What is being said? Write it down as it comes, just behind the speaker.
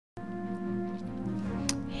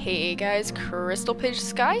Hey guys, Crystal Page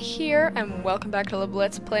Sky here, and welcome back to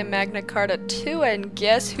Let's Play Magna Carta 2, and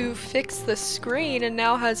guess who fixed the screen and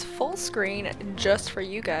now has full screen just for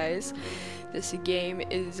you guys. This game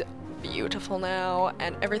is beautiful now,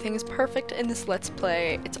 and everything is perfect in this Let's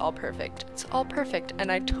Play. It's all perfect. It's all perfect,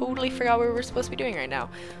 and I totally forgot what we were supposed to be doing right now.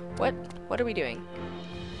 What are we doing?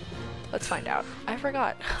 Let's find out. I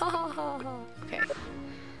forgot. Okay.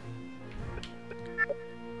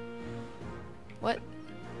 What?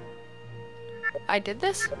 I did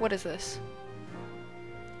this? What is this?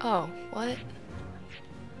 Oh, what?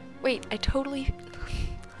 Wait, I totally...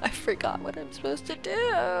 I forgot what I'm supposed to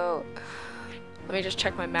do! Let me just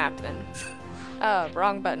check my map then. Oh,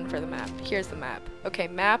 wrong button for the map. Here's the map. Okay,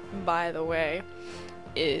 map, by the way,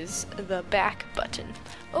 is the back button.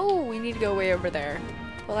 Oh, we need to go way over there.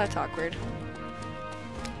 Well, that's awkward.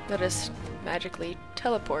 Let us magically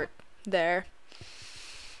teleport there.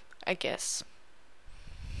 I guess.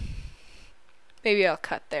 Maybe I'll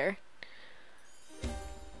cut there.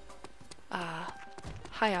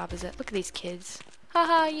 Hi opposite. Look at these kids.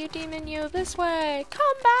 Haha, you demon, you, this way!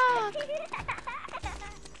 Come back!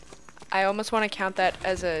 I almost want to count that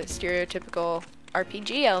as a stereotypical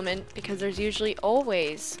RPG element because there's usually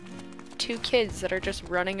always two kids that are just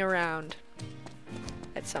running around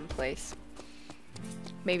at some place.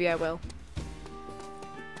 Maybe I will.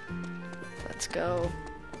 Let's go.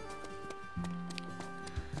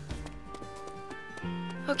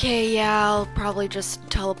 Okay, yeah, I'll probably just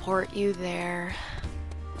teleport you there.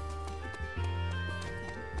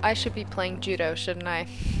 I should be playing judo, shouldn't I?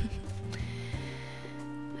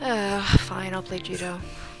 Fine, I'll play judo.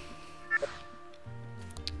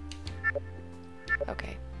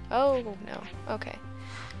 Okay. Oh, no. Okay.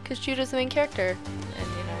 Because judo's the main character. And,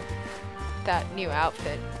 you know, that new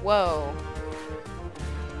outfit. Whoa.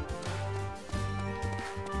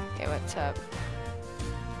 Okay, what's up?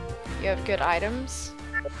 You have good items?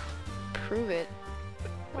 Prove it.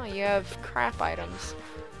 Oh, you have crap items.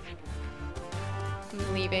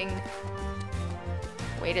 I'm leaving.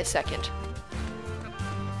 Wait a second.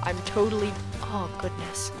 I'm totally... Oh,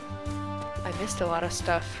 goodness. I missed a lot of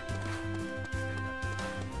stuff.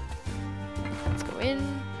 Let's go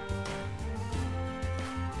in.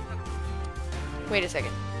 Wait a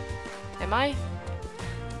second. Am I?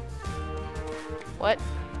 What?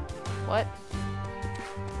 What?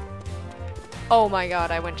 Oh my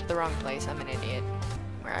god, I went to the wrong place. I'm an idiot.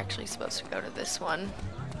 We're actually supposed to go to this one.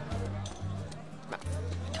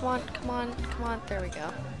 Come on, come on, come on. There we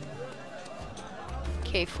go.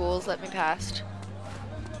 Okay, fools, let me past.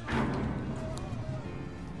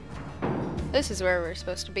 This is where we're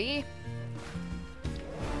supposed to be.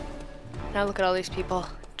 Now look at all these people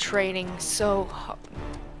training so hard.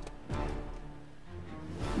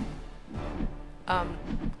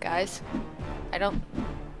 Guys, I don't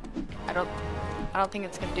think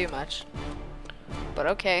it's gonna do much. But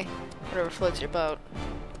okay, whatever floats your boat.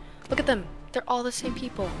 Look at them! They're all the same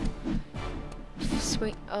people.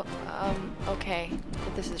 Sweet. Oh, okay.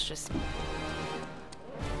 But this is just...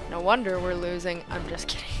 No wonder we're losing. I'm just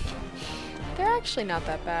kidding. They're actually not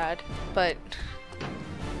that bad, but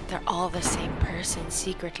they're all the same person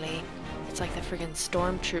secretly. It's like the friggin'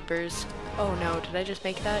 stormtroopers. Oh no, did I just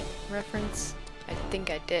make that reference? I think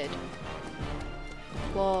I did.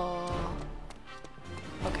 Whoa.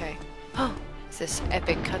 Okay. Oh, is this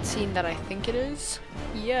epic cutscene that I think it is?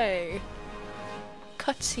 Yay.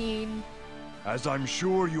 Cutscene. As I'm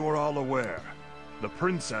sure you are all aware, the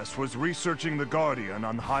princess was researching the Guardian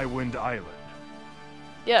on Highwind Island.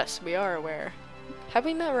 Yes, we are aware. Have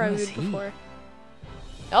we met Raoud before?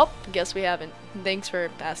 Nope, guess we haven't. Thanks for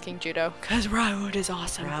asking, Judo, cause Raoud is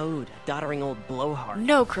awesome. Raoud, doddering old blowhard.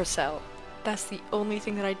 No, Crystal. That's the only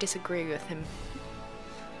thing that I disagree with him.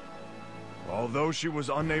 Although she was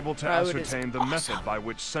unable to ascertain the method by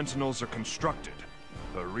which Sentinels are constructed,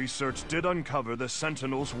 her research did uncover the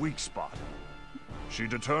Sentinel's weak spot. She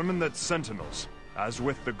determined that Sentinels, as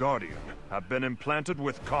with the Guardian, have been implanted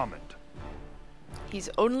with Command. He's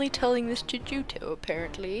only telling this to Judo,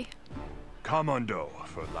 apparently. Commando,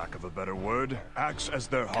 for lack of a better word, acts as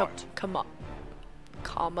their heart. Come on.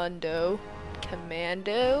 Commando?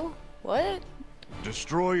 Commando? What?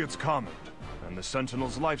 Destroy its command, and the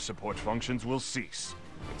Sentinel's life support functions will cease.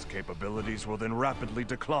 Its capabilities will then rapidly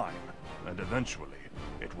decline, and eventually,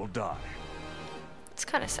 it will die. It's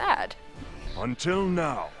kind of sad. Until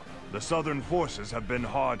now, the Southern forces have been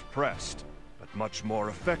hard-pressed, but much more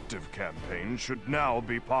effective campaigns should now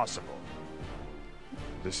be possible.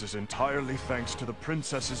 This is entirely thanks to the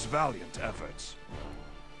Princess's valiant efforts.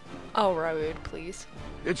 Oh, Raoud, please.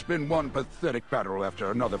 It's been one pathetic battle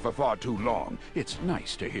after another for far too long. It's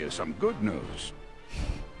nice to hear some good news.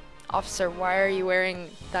 Officer, why are you wearing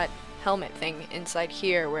that helmet thing inside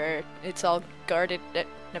here where it's all guarded?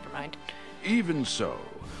 Never mind. Even so,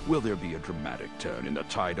 will there be a dramatic turn in the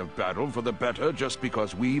tide of battle for the better just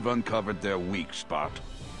because we've uncovered their weak spot?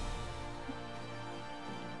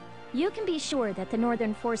 You can be sure that the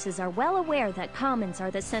Northern forces are well aware that commons are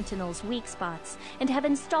the Sentinels' weak spots and have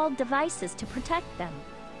installed devices to protect them.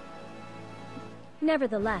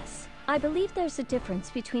 Nevertheless, I believe there's a difference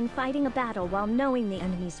between fighting a battle while knowing the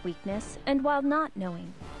enemy's weakness and while not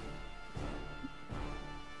knowing.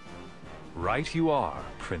 Right you are,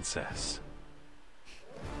 Princess.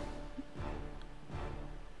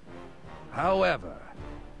 However,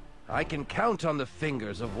 I can count on the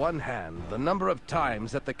fingers of one hand the number of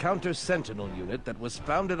times that the Counter-Sentinel unit that was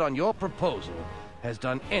founded on your proposal has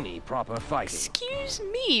done any proper fighting. Excuse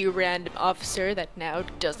me, you random officer that now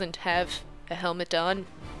doesn't have a helmet on,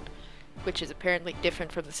 which is apparently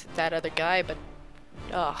different from that other guy, but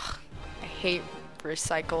ugh, I hate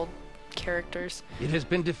recycled characters. It has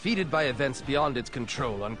been defeated by events beyond its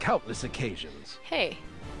control on countless occasions. Hey.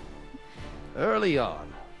 Early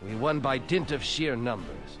on, we won by dint of sheer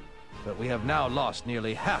numbers, but we have now lost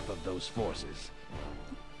nearly half of those forces.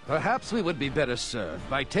 Perhaps we would be better served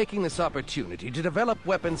by taking this opportunity to develop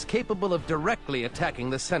weapons capable of directly attacking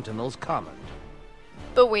the Sentinel's command.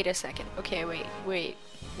 But wait a second. Okay, wait.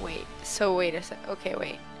 So wait a sec. Okay,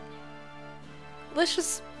 wait. Let's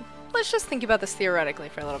just think about this theoretically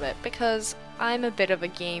for a little bit, because I'm a bit of a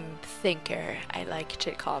game thinker, I like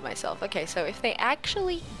to call myself. Okay, so if they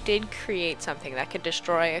actually did create something that could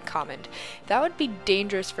destroy a command, that would be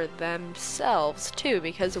dangerous for themselves too,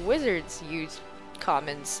 because wizards use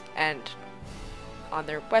commons and on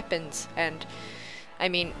their weapons, and I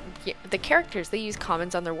mean, the characters, they use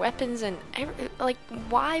commons on their weapons, and like,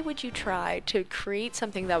 why would you try to create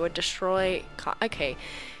something that would destroy okay,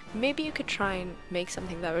 maybe you could try and make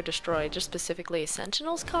something that would destroy just specifically a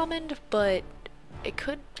Sentinel's command, but it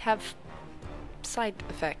could have side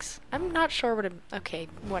effects. I'm not sure what okay,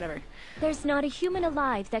 whatever. There's not a human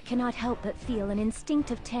alive that cannot help but feel an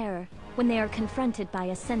instinctive terror when they are confronted by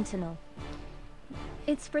a Sentinel.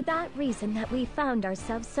 It's for that reason that we found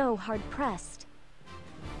ourselves so hard-pressed.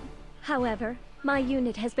 However, my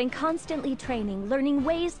unit has been constantly training, learning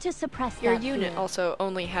ways to suppress that Your unit fear. also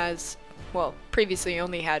only has, well, previously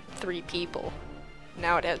only had 3 people.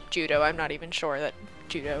 Now it has judo. I'm not even sure that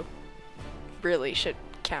judo really should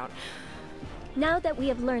count. Now that we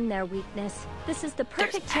have learned their weakness, this is the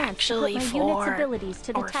perfect There's chance to put actually my 4 unit's abilities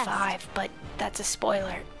to the or test. 5, but that's a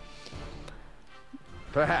spoiler.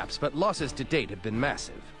 Perhaps, but losses to date have been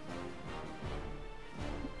massive.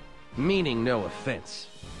 Meaning no offense,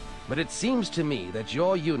 but it seems to me that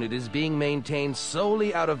your unit is being maintained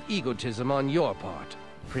solely out of egotism on your part,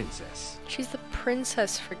 Princess. She's the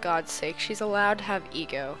princess, for God's sake. She's allowed to have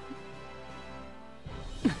ego.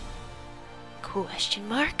 Question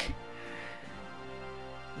mark?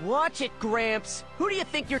 Watch it, Gramps. Who do you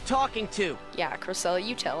think you're talking to? Yeah, Crocella,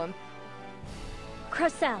 you tell him.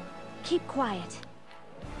 Crocell, keep quiet.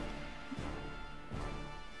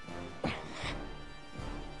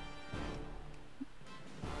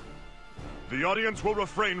 The audience will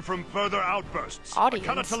refrain from further outbursts. Audience? I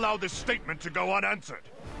cannot allow this statement to go unanswered.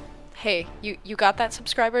 Hey, you got that,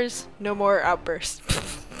 subscribers? No more outbursts.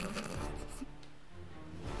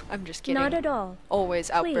 I'm just kidding. Not at all.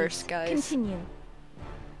 Always outbursts, Please, guys. continue.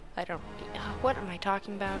 I don't... what am I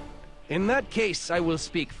talking about? In that case, I will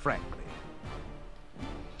speak frankly.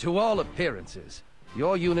 To all appearances,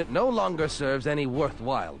 your unit no longer serves any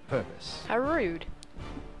worthwhile purpose. How rude.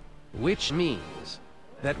 Which means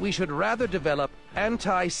that we should rather develop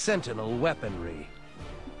anti-Sentinel weaponry.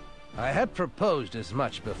 I had proposed as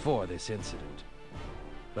much before this incident,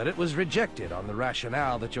 but it was rejected on the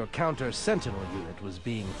rationale that your Counter-Sentinel unit was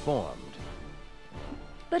being formed.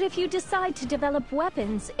 But if you decide to develop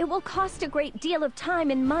weapons, it will cost a great deal of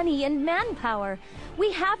time and money and manpower.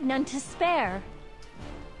 We have none to spare.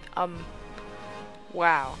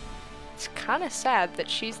 Wow. It's kind of sad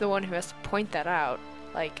that she's the one who has to point that out.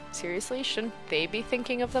 Like, seriously? Shouldn't they be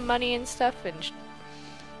thinking of the money and stuff? And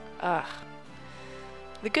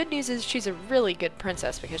the good news is she's a really good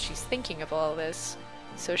princess because she's thinking of all this.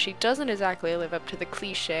 So she doesn't exactly live up to the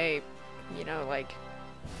cliche, you know, like,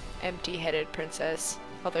 empty-headed princess.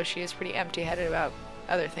 Although she is pretty empty-headed about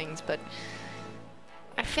other things, but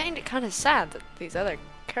I find it kind of sad that these other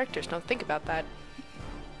characters don't think about that.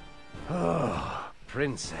 Oh,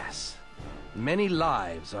 Princess. Many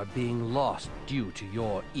lives are being lost due to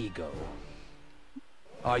your ego.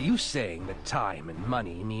 Are you saying that time and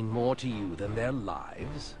money mean more to you than their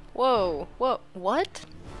lives? Whoa, what?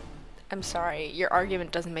 I'm sorry, your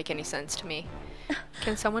argument doesn't make any sense to me.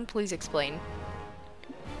 Can someone please explain?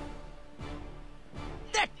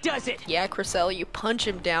 That does it! Yeah, Cressel, you punch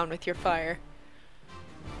him down with your fire.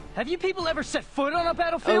 Have you people ever set foot on a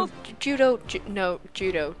battlefield? Oh, judo.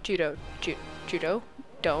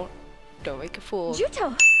 Don't make a fool.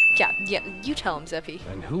 Juto! Yeah, you tell him, Zephie.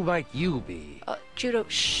 And who might you be? Judo,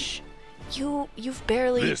 shh. You've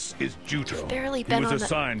barely... This is Juto. barely been he was on the-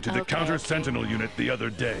 assigned to the Okay, counter-sentinel unit the other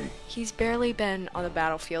day. He's barely been on the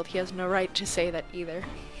battlefield. He has no right to say that either.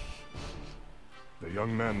 The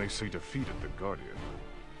young man they say defeated the Guardian.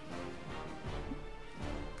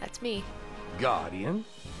 That's me. Guardian?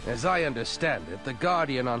 As I understand it, the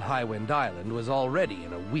Guardian on Highwind Island was already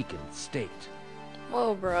in a weakened state.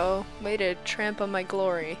 Whoa, bro. Way to tramp on my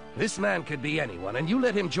glory. This man could be anyone, and you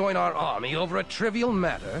let him join our army over a trivial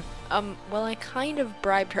matter? Well, I kind of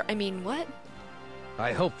bribed her. I mean, what?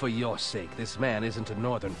 I hope for your sake this man isn't a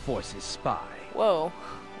Northern Forces spy. Whoa.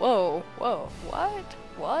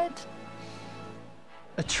 What?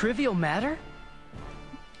 A trivial matter?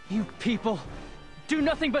 You people do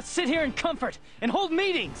nothing but sit here in comfort and hold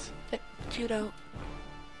meetings! Judo.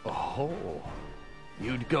 Oh,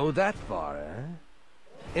 you'd go that far, eh?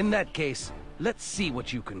 In that case, let's see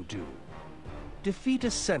what you can do. Defeat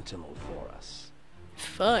a sentinel for us.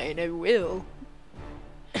 Fine, I will.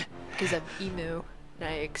 Because I'm emo, and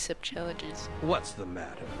I accept challenges. What's the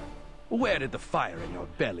matter? Where did the fire in your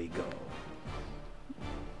belly go?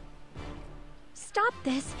 Stop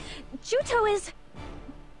this! Juto is...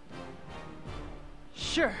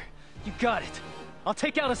 Sure, you got it. I'll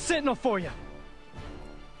take out a sentinel for you.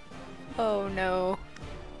 Oh no.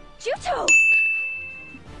 Juto!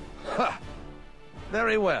 Ha!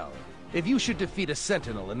 Very well. If you should defeat a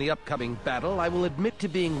sentinel in the upcoming battle, I will admit to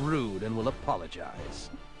being rude and will apologize.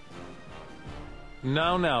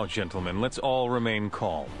 Now, gentlemen, let's all remain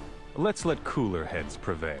calm. Let's let cooler heads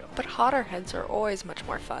prevail. But hotter heads are always much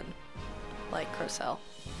more fun. Like Cressel.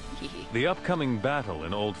 Hehe. The upcoming battle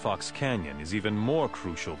in Old Fox Canyon is even more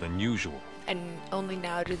crucial than usual. And only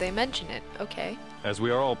now do they mention it. Okay. As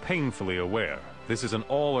we are all painfully aware, this is an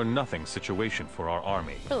all-or-nothing situation for our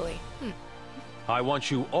army. Really? I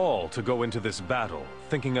want you all to go into this battle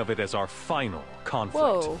thinking of it as our final conflict.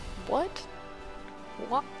 Whoa. What?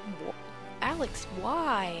 What? Alex,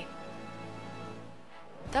 why?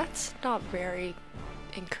 That's not very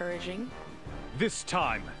encouraging. This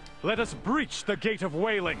time, let us breach the Gate of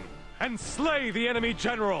Wailing and slay the enemy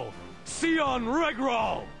general, Sion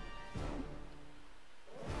Regral!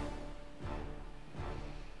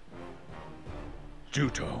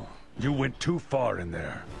 Juto, you went too far in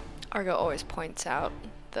there. Argo always points out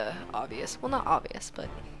the obvious. Well, not obvious, but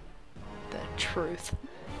the truth.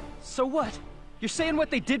 So what? You're saying what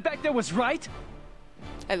they did back there was right?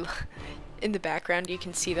 In the background, you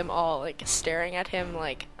can see them all, like, staring at him,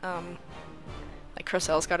 like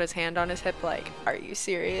Crossel's got his hand on his hip, like, are you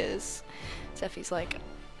serious? Zephie's like,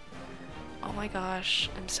 oh my gosh,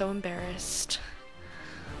 I'm so embarrassed.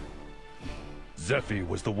 Zephie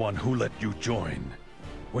was the one who let you join.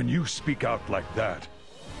 When you speak out like that,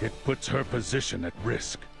 it puts her position at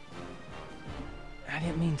risk. I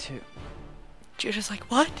didn't mean to. Judah's like,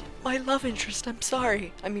 what? My love interest, I'm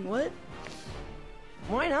sorry. I mean, what?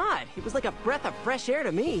 Why not? It was like a breath of fresh air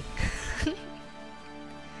to me.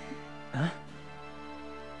 Huh?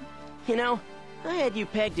 You know, I had you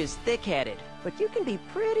pegged as thick-headed, but you can be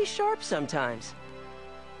pretty sharp sometimes.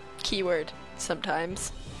 Keyword, sometimes.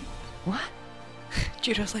 What?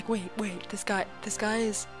 Judah's like, wait, this guy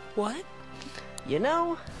is, what? You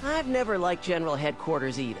know, I've never liked General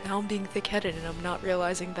Headquarters either. Now I'm being thick-headed and I'm not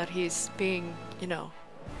realizing that he's being,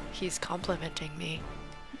 he's complimenting me.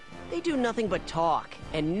 They do nothing but talk,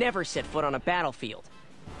 and never set foot on a battlefield.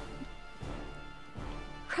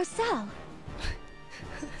 Cressel!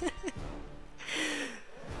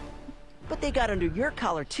 But they got under your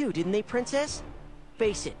collar too, didn't they, Princess?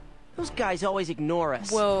 Face it, those guys always ignore us.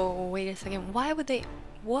 Whoa, wait a second. Why would they...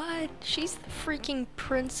 What? She's the freaking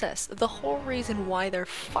princess. The whole reason why they're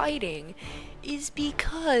fighting is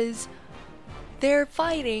because they're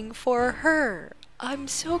fighting for her. I'm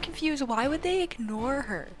so confused. Why would they ignore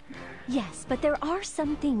her? Yes, but there are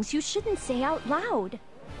some things you shouldn't say out loud.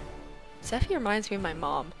 Zephie reminds me of my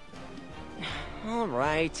mom. All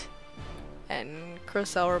right. And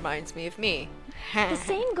Cressel reminds me of me. The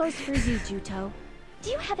same goes for you, Juto. Do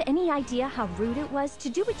you have any idea how rude it was to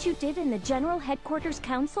do what you did in the General Headquarters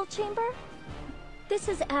Council Chamber? This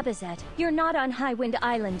is Abazet. You're not on Highwind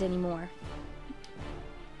Island anymore.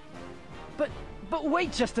 But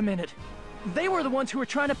wait just a minute. They were the ones who were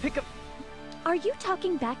trying to pick up... Are you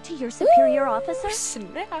talking back to your superior officer?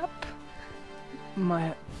 Snap.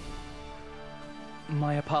 My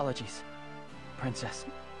apologies, Princess.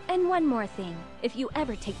 And one more thing. If you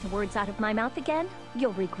ever take the words out of my mouth again,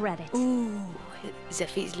 you'll regret it. Ooh,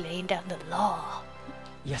 Zephie's laying down the law.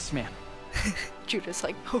 Yes, ma'am. Judah's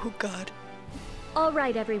like, oh god. All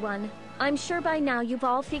right, everyone. I'm sure by now you've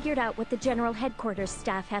all figured out what the General Headquarters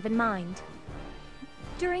staff have in mind.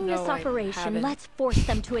 During No, this I operation, haven't. let's force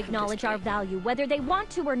them to I'm just acknowledge our kidding. value, whether they want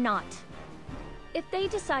to or not. If they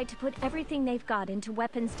decide to put everything they've got into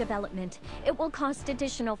weapons development, it will cost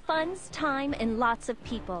additional funds, time, and lots of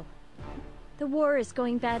people. The war is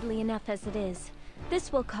going badly enough as it is.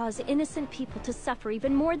 This will cause innocent people to suffer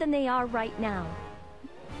even more than they are right now.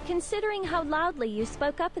 Considering how loudly you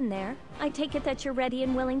spoke up in there, I take it that you're ready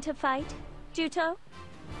and willing to fight, Juto?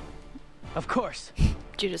 Of course.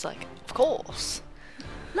 Judah's like, of course.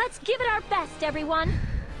 Let's give it our best, everyone!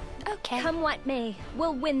 Okay. Come what may,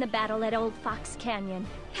 we'll win the battle at Old Fox Canyon.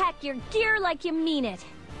 Pack your gear like you mean it.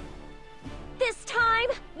 This time,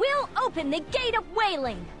 we'll open the Gate of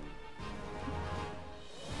Wailing!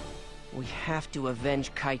 We have to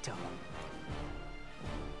avenge Kaito.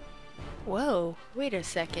 Whoa, wait a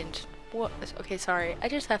second. What? Okay, sorry. I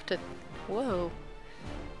just have to. Whoa.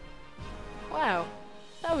 Wow.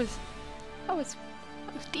 That was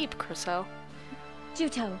deep, Crystal.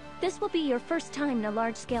 Juto, this will be your first time in a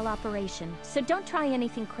large-scale operation, so don't try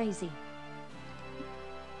anything crazy.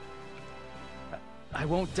 I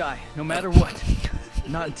won't die, no matter what.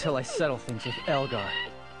 Not until I settle things with Elgar.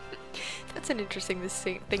 That's an interesting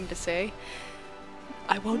thing to say.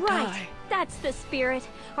 I won't Right, die. that's the spirit.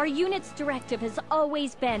 Our unit's directive has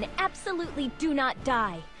always been absolutely do not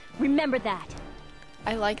die. Remember that.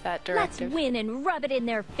 I like that Let's directive. win and rub it in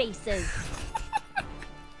their faces.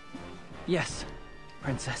 Yes,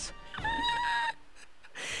 Princess.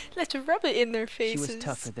 Let's rub it in their faces. She was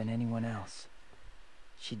tougher than anyone else.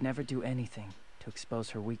 She'd never do anything to expose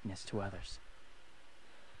her weakness to others.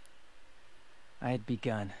 I had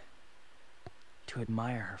begun to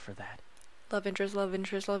admire her for that. Love interest, love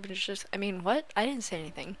interest, love interest. I mean, what? I didn't say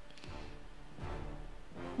anything.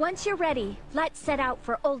 Once you're ready, let's set out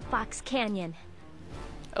for Old Fox Canyon.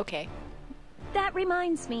 Okay. That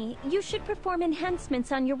reminds me, you should perform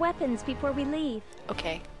enhancements on your weapons before we leave.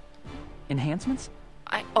 Okay. Enhancements?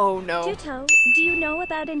 Oh no. Juto, do you know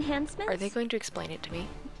about enhancements? Are they going to explain it to me?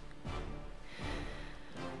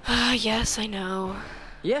 Ah, yes, I know.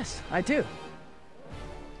 Yes, I do.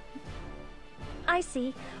 I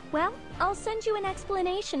see. Well, I'll send you an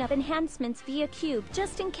explanation of enhancements via cube,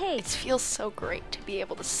 just in It case. feels so great to be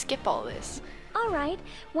able to skip all this. Alright,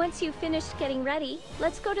 once you've finished getting ready,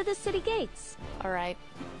 let's go to the city gates. Alright.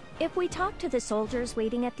 If we talk to the soldiers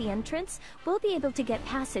waiting at the entrance, we'll be able to get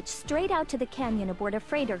passage straight out to the canyon aboard a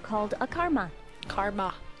freighter called a Karma.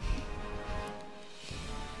 Karma.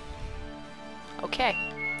 Okay.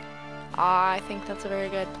 I think that's a very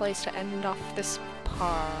good place to end off this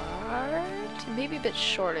part. Maybe a bit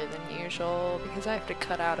shorter than usual, because I have to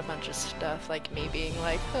cut out a bunch of stuff, like me being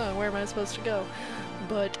like, huh, where am I supposed to go?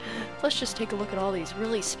 But let's just take a look at all these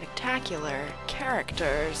really spectacular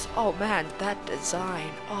characters. Oh man, that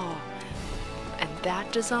design. Oh. And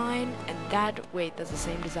that design, and that, wait, that's the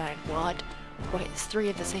same design. What? Wait, it's 3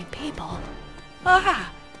 of the same people.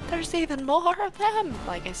 Ah! There's even more of them!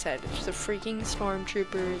 Like I said, it's the freaking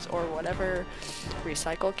stormtroopers or whatever.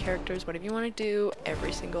 Recycle characters, whatever you want to do.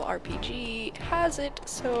 Every single RPG has it,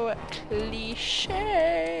 so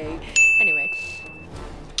cliche. Anyway.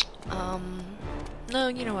 No,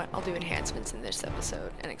 you know what? I'll do enhancements in this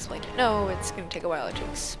episode and explain it. No, it's gonna take a while to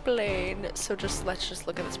explain, so let's just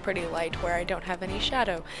look at this pretty light where I don't have any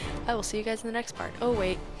shadow. I will see you guys in the next part. Oh,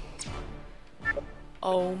 wait.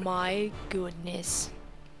 Oh my goodness.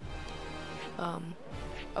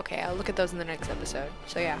 Okay, I'll look at those in the next episode.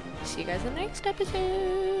 So yeah, see you guys in the next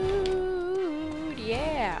episode.